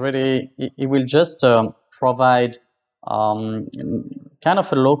is really it will just provide kind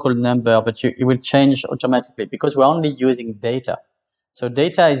of a local number, but it will change automatically because we're only using data. So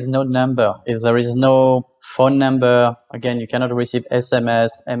data is no number. There is no phone number. Again, you cannot receive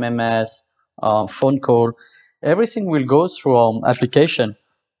SMS, MMS, phone call. Everything will go through our application.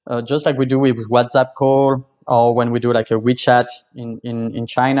 Just like we do with WhatsApp call or when we do like a WeChat in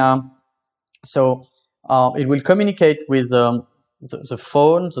China. So it will communicate with the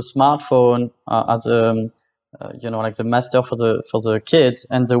phone, the smartphone, as like the master for the kids,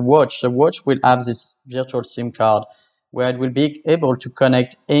 and the watch. The watch will have this virtual SIM card where it will be able to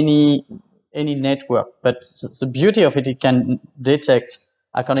connect any network. But the beauty of it can detect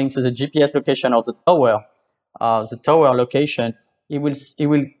according to the GPS location or the tower location. It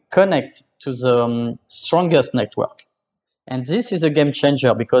will connect to the strongest network. And this is a game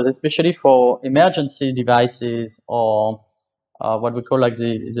changer because especially for emergency devices or what we call like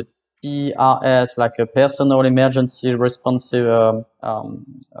the PRS, like a personal emergency responsive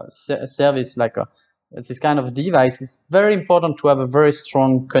service, like this kind of device, is very important to have a very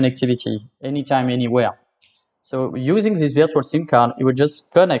strong connectivity anytime, anywhere. So using this virtual SIM card, it will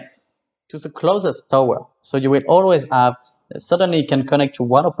just connect to the closest tower. So you will always have, suddenly you can connect to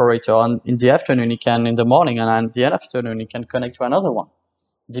one operator, and in the afternoon you can, in the morning, and in the afternoon you can connect to another one,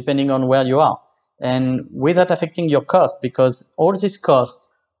 depending on where you are. And without affecting your cost, because all this cost,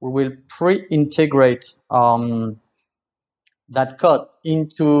 we will pre-integrate that cost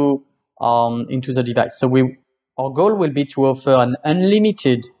into the device. So our goal will be to offer an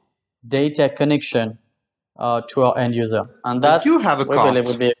unlimited data connection to our end user, and that's you have a cost.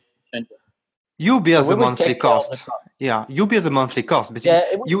 Will be a changer. You bear the monthly cost. Yeah, you bear the monthly cost. Basically,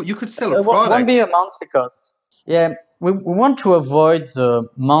 you could sell a product. It won't be a monthly cost. Yeah, we want to avoid the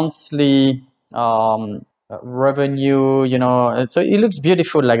monthly revenue. So it looks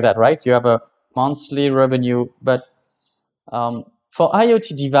beautiful like that, right? You have a monthly revenue, but for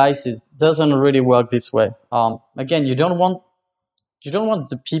IoT devices, doesn't really work this way. Again, you don't want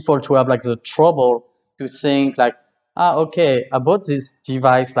the people to have like the trouble to think like, okay, I bought this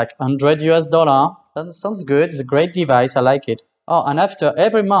device like $100. That sounds good. It's a great device. I like it. Oh, and after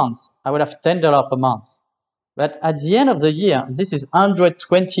every month, I will have $10 per month. But at the end of the year, this is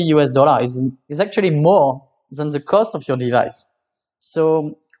 $120. Is actually more than the cost of your device.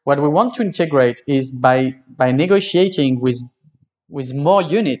 So what we want to integrate is by negotiating with more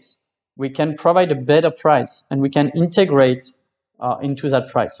units, we can provide a better price, and we can integrate into that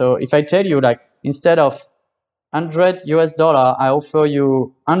price. So if I tell you like, instead of $100, I offer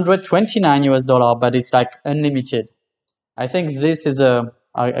you $129, but it's like unlimited. I think this is a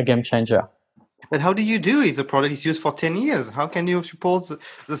game changer. But how do you do it? The product is used for 10 years. How can you support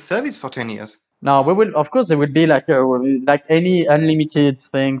the service for 10 years? Now we will, of course, there will be like any unlimited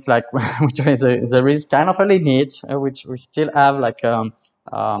things, like which there is kind of a limit, which we still have to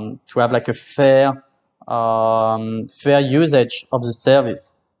have like a fair usage of the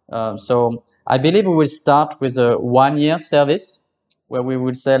service. So I believe we will start with a 1 year service, where we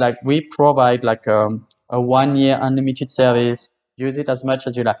will say like we provide like a 1 year unlimited service, use it as much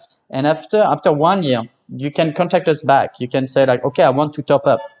as you like, and after 1 year you can contact us back. You can say like, okay, I want to top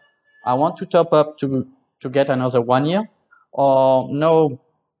up. I want to top up to get another 1 year, or no,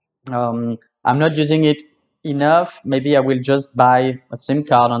 I'm not using it enough. Maybe I will just buy a SIM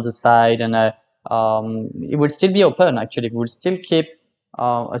card on the side, and it will still be open. Actually, we will still keep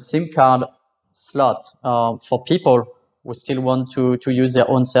a SIM card slot for people who still want to use their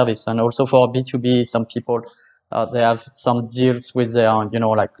own service, and also for B2B. Some people they have some deals with their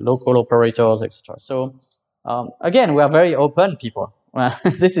like local operators, etc. So again, we are very open people.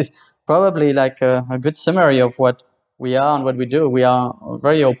 This is probably like a good summary of what we are and what we do. We are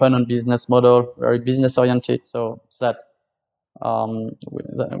very open on business model, very business oriented. So it's that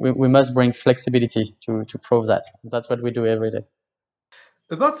we must bring flexibility to prove that. That's what we do every day.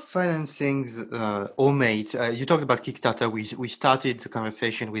 About financing Homemade, you talked about Kickstarter. We started the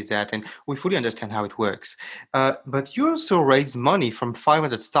conversation with that, and we fully understand how it works. But you also raised money from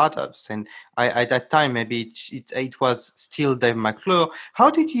 500 startups, and at that time maybe it was still Dave McClure.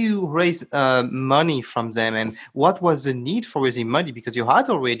 How did you raise money from them, and what was the need for raising money? Because you had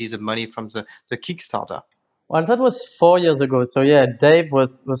already the money from the Kickstarter. Well, that was 4 years ago. So yeah, Dave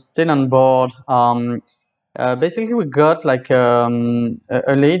was still on board. Basically, we got like a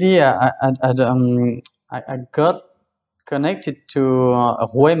lady. I got connected to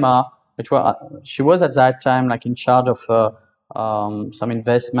Ruema, she was at that time like in charge of some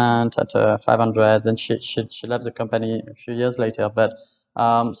investment at 500. Then she left the company a few years later. But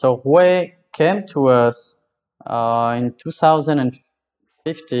so Rue came to us in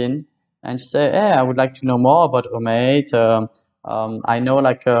 2015, and she said, "Hey, I would like to know more about Homemade. I know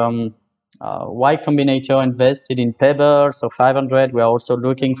like." Y Combinator invested in Pebble, so 500. We are also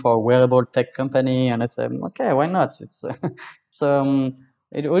looking for a wearable tech company, and I said, okay, why not? It's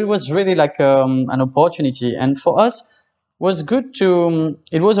it was really like an opportunity, and for us was good to.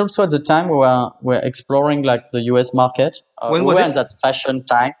 It was also at the time we were exploring like the US market. When We was were it? in that fashion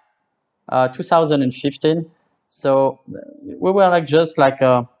time, 2015. So we were like just like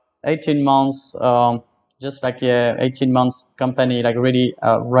 18 months. Just like 18 months company, like really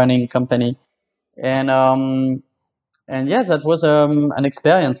running company, and yeah, that was an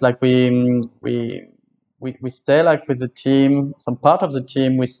experience. Like we stay like with the team, some part of the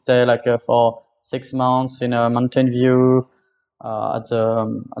team. We stay like for 6 months in Mountain View at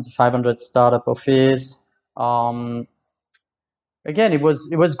the 500 startup office. Um, Again, it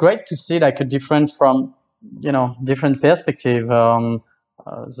was great to see like a different from different perspective. The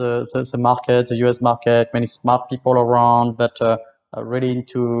market, the US market, many smart people around, but really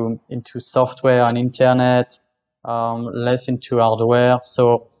into software and internet, less into hardware.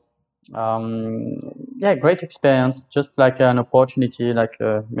 So yeah, great experience, just like an opportunity, like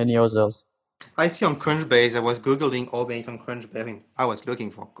many others. I see on Crunchbase. I was googling Homemade on Crunchbase. I was looking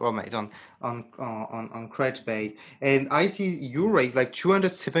for Homemade on Crunchbase, and I see you raised like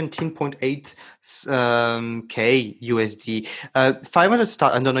 217.8 K USD. 500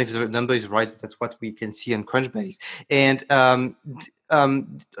 start. I don't know if the number is right. That's what we can see on Crunchbase. And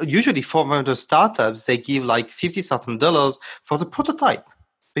usually 400 startups they give like $50,000 for the prototype.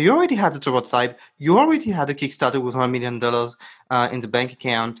 So you already had the prototype. You already had a Kickstarter with $1 million in the bank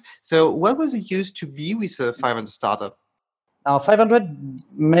account. So what was it used to be with a 500 startup? Now, 500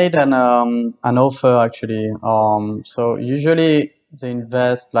 made an offer actually. So usually they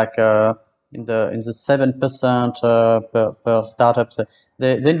invest like in the 7% per startup.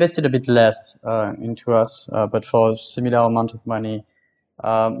 They invested a bit less into us, but for a similar amount of money.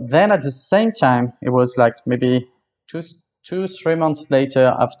 Then at the same time, it was like maybe 3 months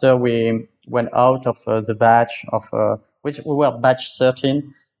later after we went out of the batch of which we were batch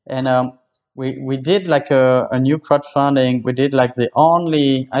 13, and we did like a new crowdfunding. We did like the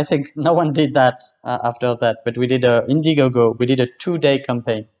only, I think no one did that after that, but we did a Indiegogo. We did a 2-day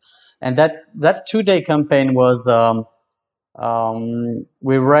campaign, and that 2-day campaign was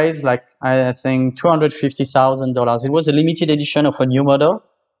we raised like I think $250,000. It was a limited edition of a new model,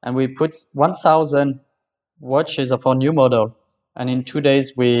 and we put 1,000 watches of our new model, and in 2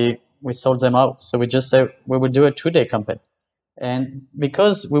 days we we sold them out. So we just said we will do a 2-day campaign. And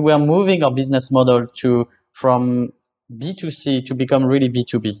because we were moving our business model from B2C to become really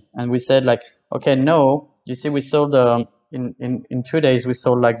B2B, and we said like, okay, no, you see, we sold in 2 days we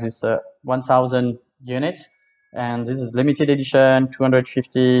sold like this 1,000 units, and this is limited edition,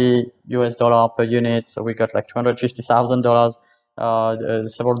 $250 per unit. So we got like $250,000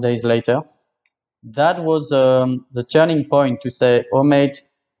 several days later. That was the turning point to say, Homemade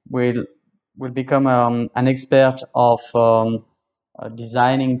will become an expert of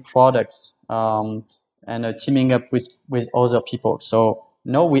designing products and teaming up with other people. So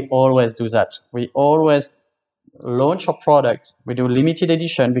no, we always do that. We always launch a product. We do limited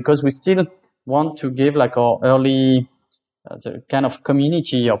edition because we still want to give like our early the kind of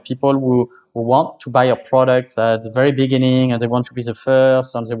community of people who want to buy a product at the very beginning, and they want to be the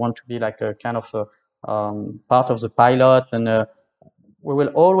first, and they want to be like a kind of part of the pilot. And we will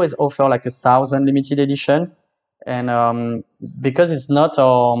always offer like 1,000 limited edition. And because it's not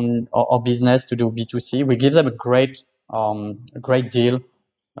our business to do B2C, we give them a great deal.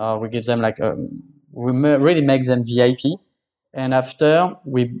 We give them like really make them VIP. And after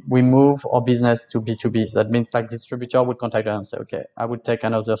we move our business to B2B. So that means like distributor would contact us and say, okay, I would take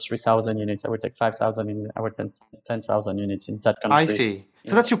another 3,000 units. I would take 5,000 units. I would take 10,000 units in that country. I see.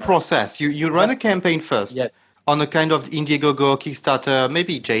 So that's your process. You run a campaign first. Yes. On a kind of Indiegogo, Kickstarter,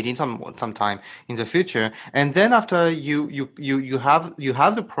 maybe JD sometime in the future, and then after you have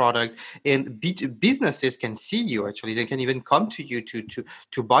the product, and businesses can see you. Actually, they can even come to you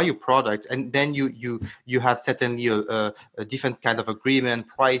to buy your product, and then you have certainly a different kind of agreement,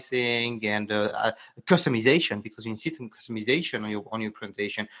 pricing, and customization, because you insist on customization on your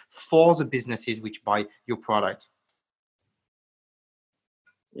presentation for the businesses which buy your product.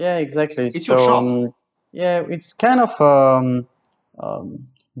 Yeah, exactly. It's your shop. Yeah, it's kind of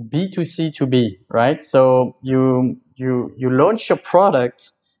B2C to B, right? So you launch your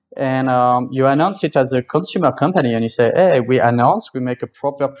product and you announce it as a consumer company, and you say, hey, we make a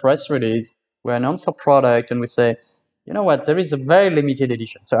proper press release, we announce a product, and we say, you know what, there is a very limited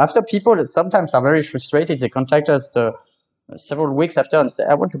edition. So after people sometimes are very frustrated, they contact us several weeks after and say,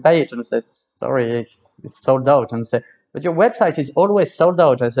 I want to buy it, and we say, sorry, it's sold out. And say, but your website is always sold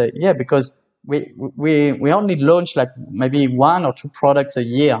out. I say, yeah, because we only launch like maybe 1 or 2 products a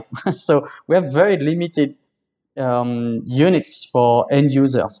year. So we have very limited units for end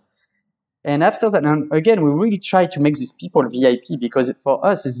users. And after that, and again, we really try to make these people VIP, because for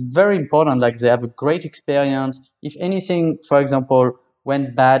us, it's very important. Like, they have a great experience. If anything, for example,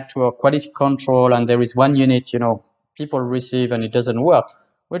 went bad to a quality control and there is 1 unit, people receive and it doesn't work,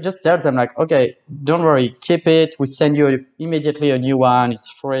 we just tell them like, okay, don't worry, keep it. We send you immediately a new one. It's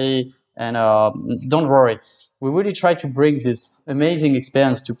free. And don't worry. We really try to bring this amazing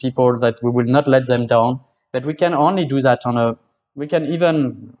experience to people, that we will not let them down. But we can only do that we can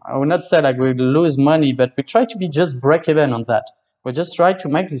even, I will not say like we lose money, but we try to be just break even on that. We just try to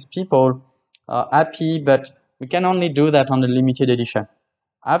make these people happy, but we can only do that on the limited edition.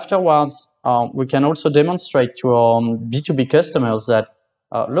 Afterwards, we can also demonstrate to our B2B customers that,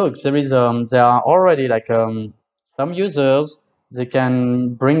 look, there are already like some users. They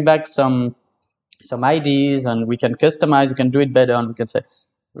can bring back some ideas, and we can customize, we can do it better, and we can say,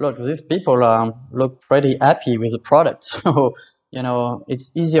 look, these people look pretty happy with the product. So,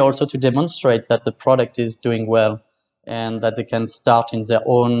 it's easy also to demonstrate that the product is doing well, and that they can start in their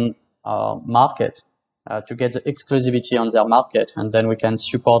own market to get the exclusivity on their market, and then we can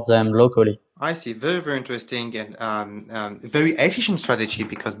support them locally. I see. Very, very interesting, and very efficient strategy,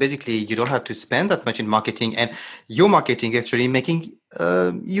 because basically you don't have to spend that much in marketing, and your marketing is actually making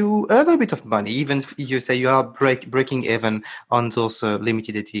you a little bit of money, even if you say you are breaking even on those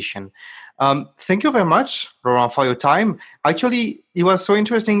limited edition. Thank you very much, Laurent, for your time. Actually, it was so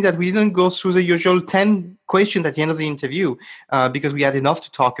interesting that we didn't go through the usual 10 questions at the end of the interview, because we had enough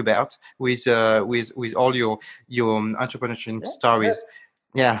to talk about with all your entrepreneurship stories.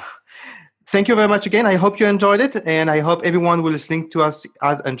 Yeah. Thank you very much again. I hope you enjoyed it, and I hope everyone who listening to us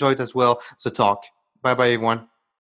has enjoyed as well the talk. Bye-bye, everyone.